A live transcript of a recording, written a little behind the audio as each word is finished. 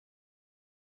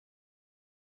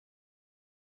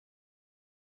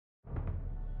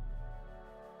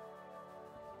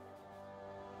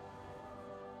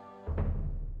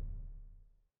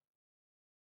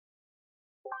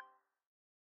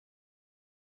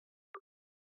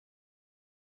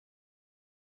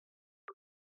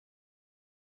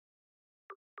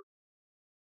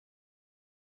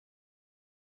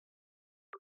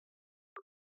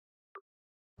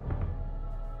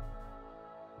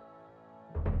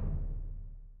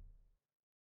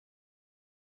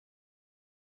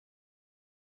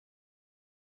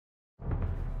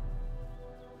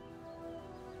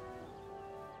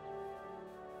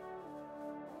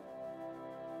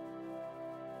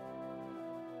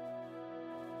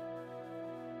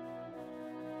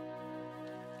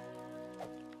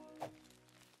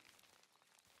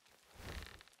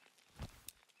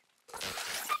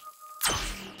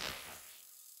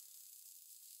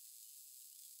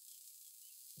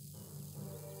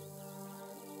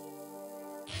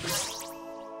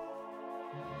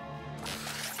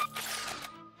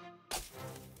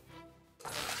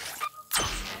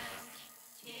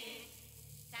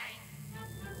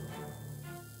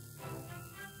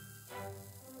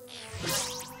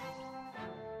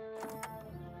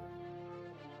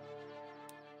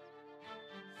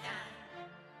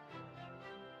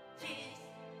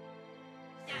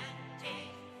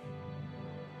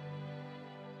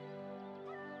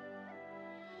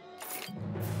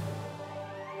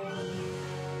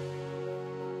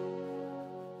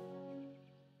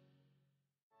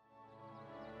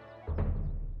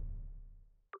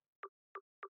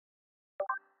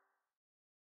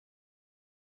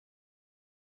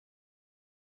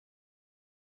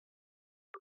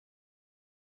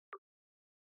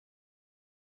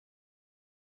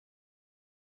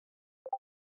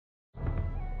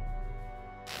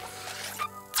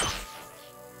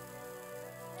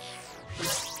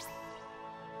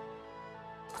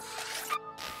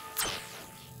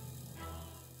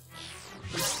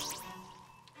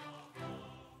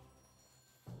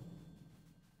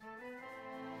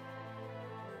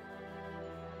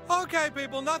Okay,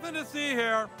 people, nothing to see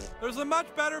here. There's a much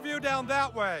better view down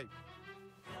that way.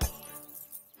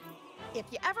 If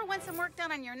you ever want some work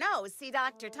done on your nose, see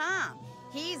Dr. Tom.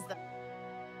 He's the...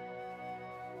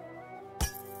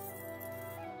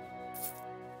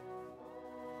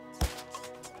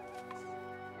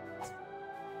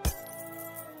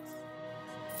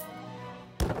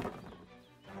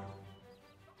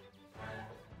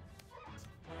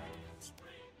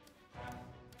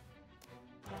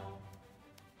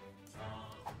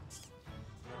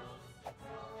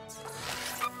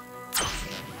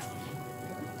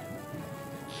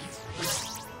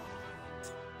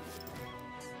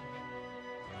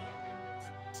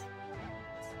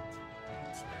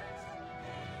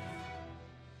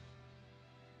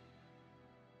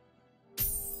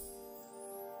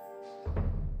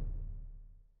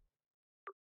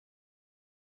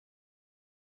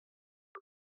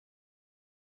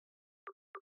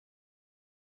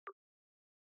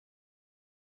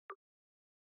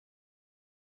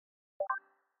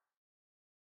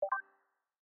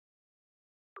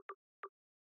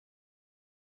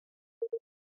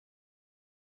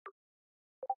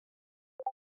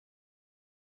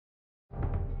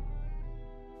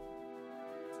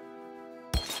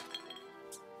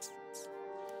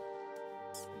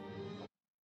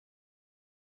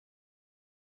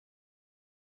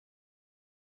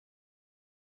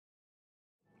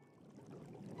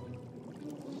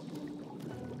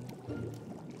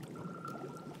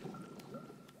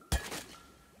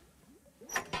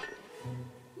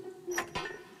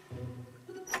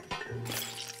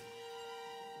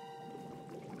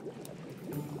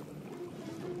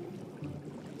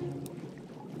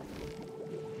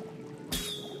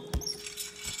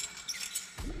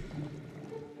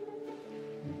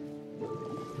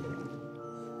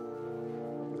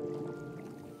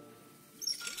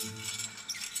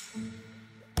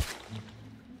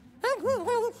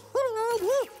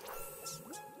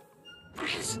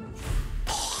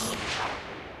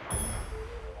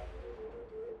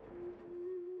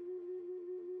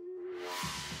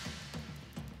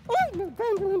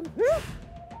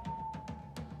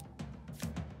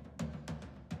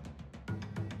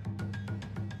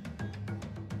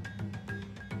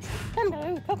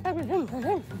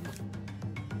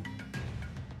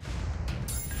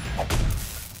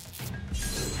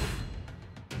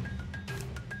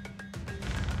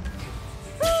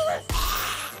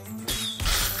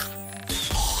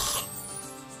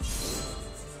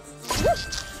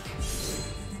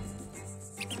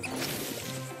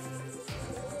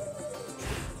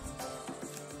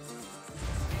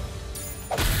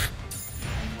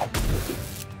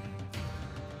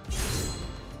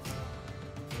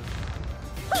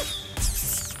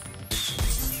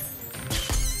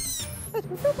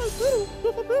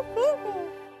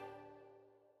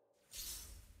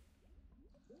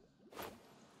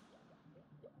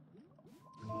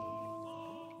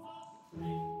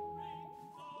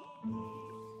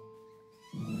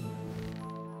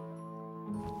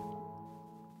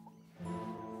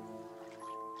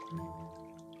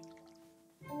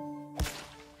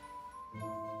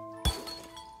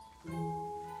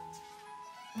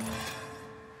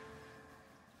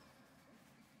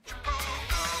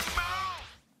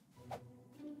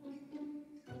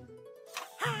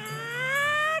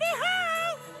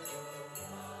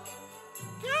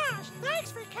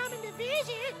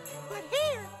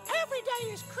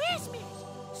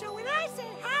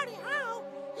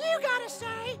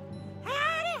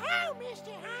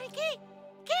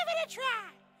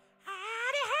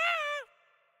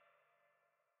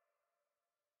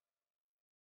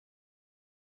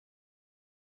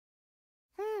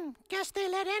 Guess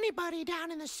they let anybody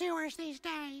down in the sewers these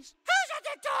days. Who's at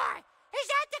the door? Is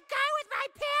that the guy with my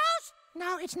pills?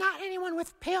 No, it's not anyone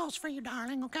with pills for you,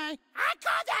 darling, okay? I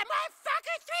called that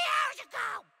motherfucker 3 hours ago!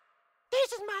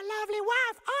 This is my lovely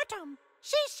wife, Autumn.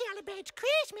 She celebrates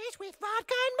Christmas with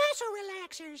vodka and muscle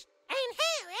relaxers. And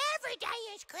here, every day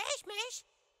is Christmas.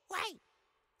 Wait,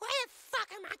 where the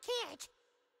fuck are my kids?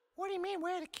 What do you mean,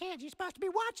 where are the kids? You're supposed to be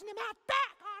watching them out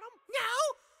back, Autumn. No!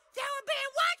 They were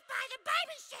being watched by the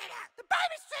babysitter! The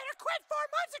babysitter quit 4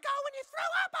 months ago when you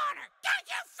threw up on her! Don't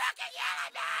you fucking yell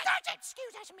at me! Don't you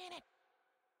excuse us a minute!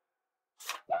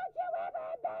 Don't you ever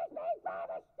embarrass me from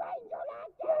a stranger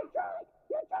like you, Trey!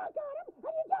 You're drunk on him,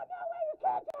 and you don't know where your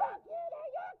kids are! Fuck you,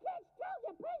 they're your kids too,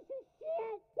 you piece of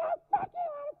shit! No, fuck you,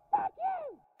 and fuck you!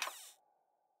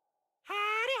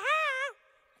 Howdy ho!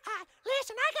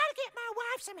 Listen, I gotta get my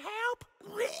wife some help.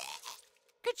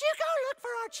 Could you go look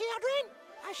for our children?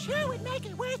 I sure would make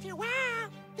it worth your while.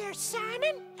 There's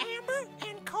Simon, Amber,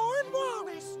 and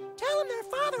Cornwallis. Tell them their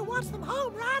father wants them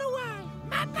home right away.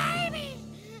 My baby!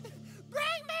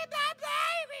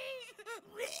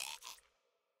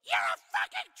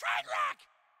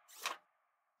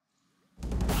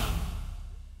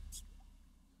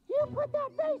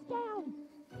 that face down!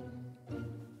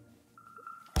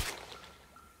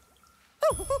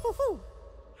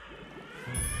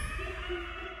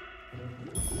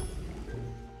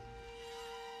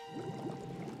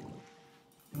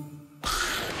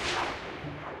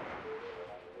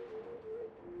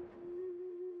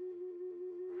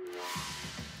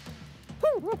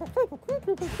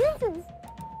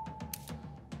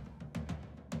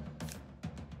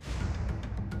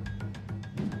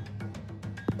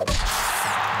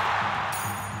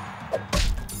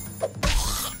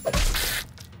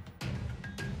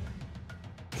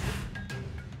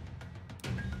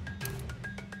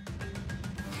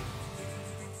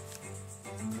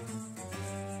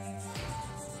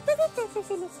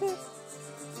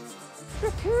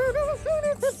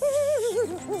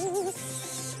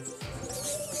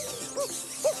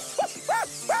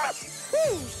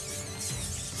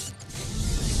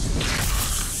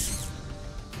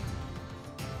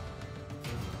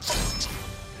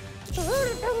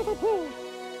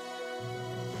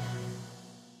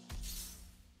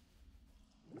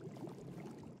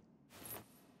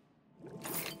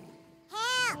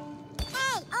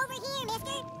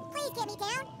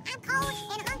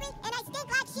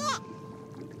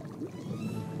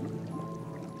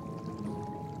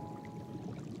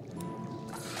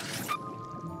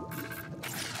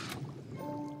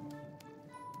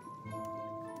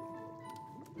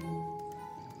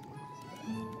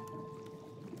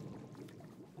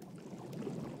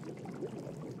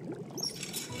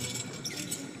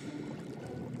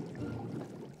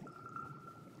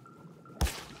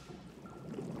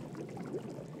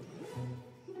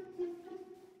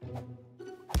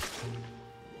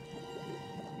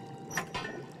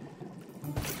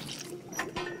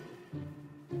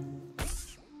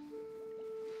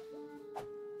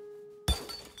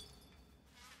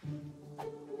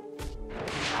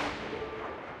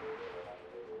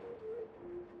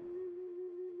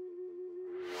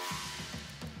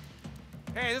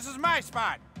 Hey, this is my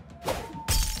spot.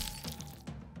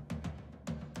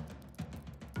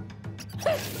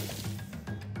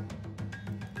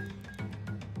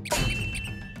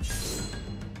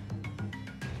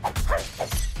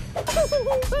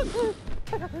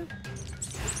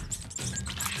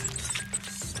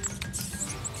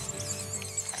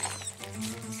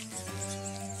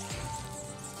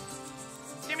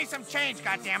 Give me some change,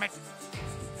 goddammit.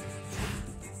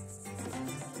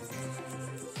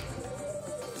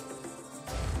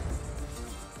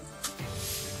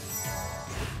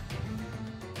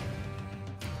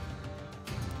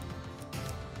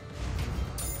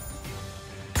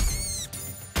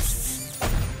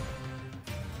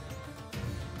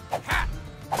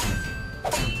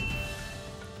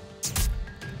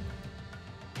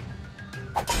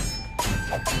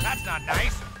 That's not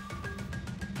nice.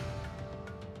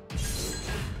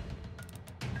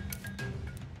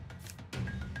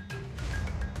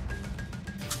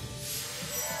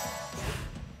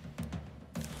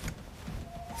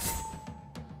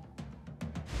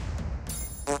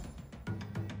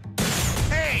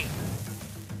 Hey!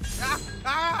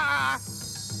 Ah!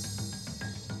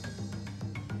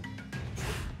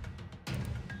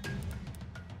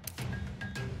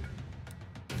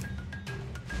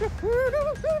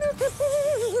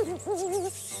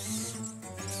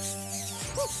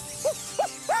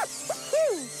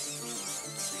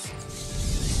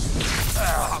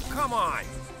 Oh, come on!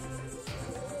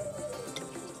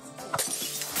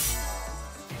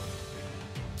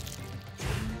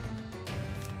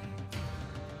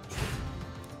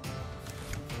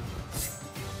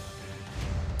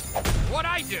 What'd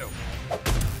I do?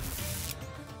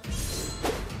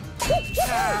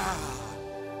 Ah.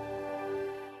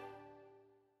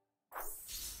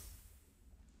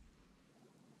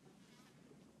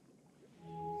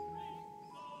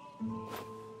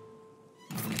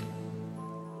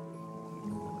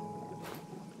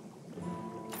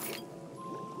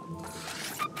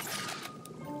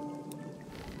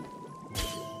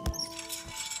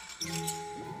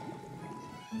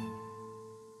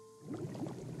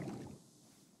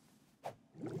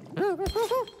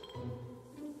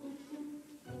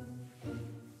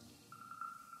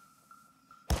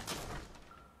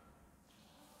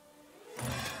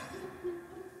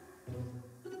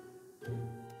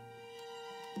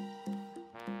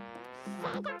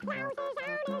 Santa Claus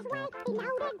is on his way. He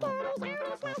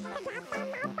loaded goodies on his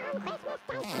sleigh to drop them off on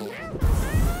Christmas Day.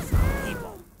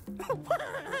 People.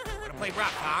 Wanna play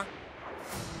rough, huh?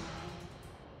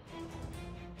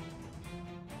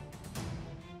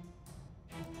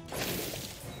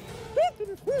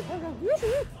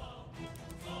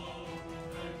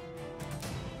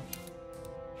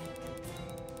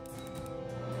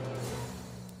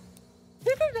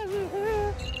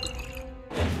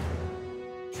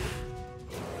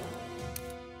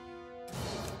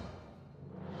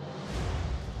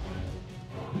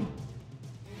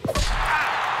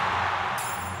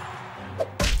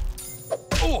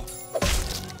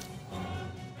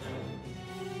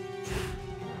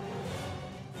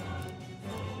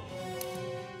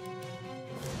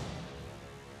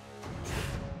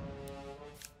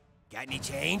 Got any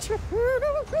change?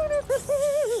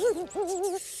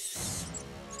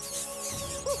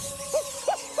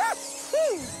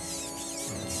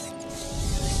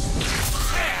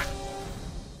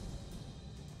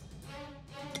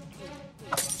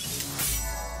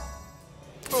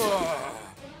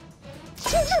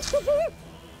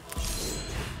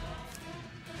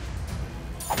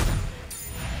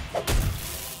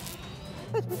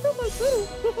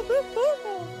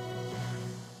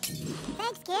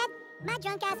 Thanks, kid. My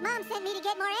drunk-ass mom sent me to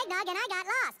get more eggnog and I got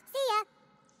lost. See